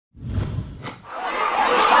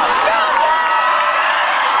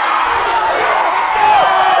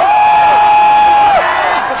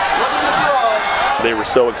were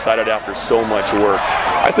so excited after so much work.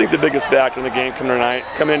 I think the biggest factor in the game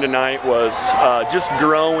coming in tonight was just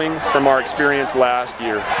growing from our experience last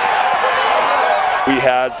year. We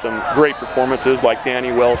had some great performances like Danny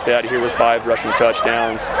Welstad here with 5 rushing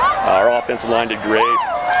touchdowns. Our offensive line did great.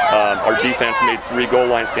 Our defense made 3 goal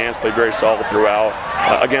line stands, played very solid throughout,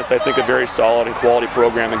 against I think a very solid and quality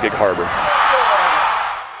program in Gig Harbor.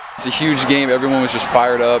 It's a huge game. Everyone was just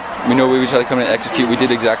fired up. We know we just had to come in and execute. We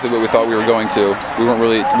did exactly what we thought we were going to. We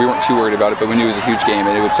weren't too worried about it, but we knew it was a huge game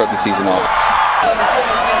and it would start the season off.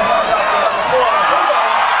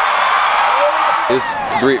 It's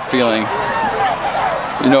a great feeling.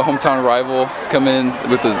 You know, hometown rival come in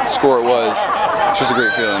with the score it was. It's just a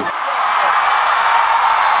great feeling.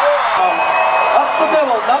 Up the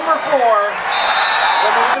middle, number 4.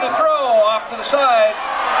 And we're going to throw off to the side.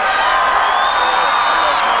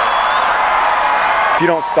 If you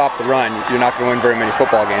don't stop the run, you're not going to win very many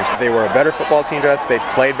football games. They were a better football team to us, they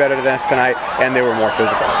played better than us tonight, and they were more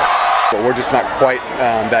physical. But we're just not quite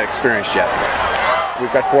that experienced yet.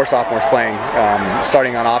 We've got 4 sophomores playing,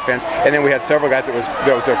 starting on offense, and then we had several guys that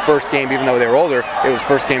was their first game, even though they were older, it was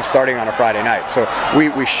first game starting on a Friday night. So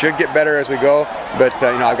we should get better as we go, but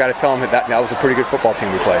you know, I've got to tell them that was a pretty good football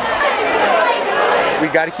team we played. We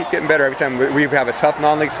got to keep getting better every time. We have a tough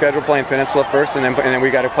non-league schedule playing Peninsula first, and then we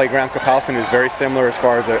got to play Graham Kapowson, who's very similar as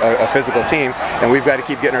far as a physical team, and we've got to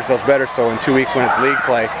keep getting ourselves better so in 2 weeks when it's league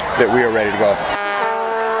play that we are ready to go.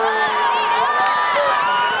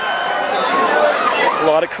 A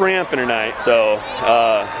lot of cramping tonight, so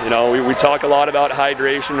you know, we talk a lot about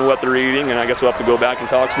hydration and what they're eating, and I guess we'll have to go back and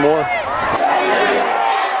talk some more.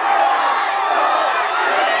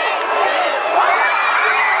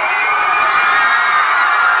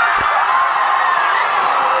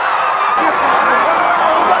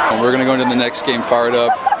 We're going to go into the next game fired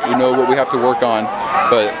up. We know what we have to work on,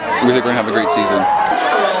 but we think we're going to have a great season.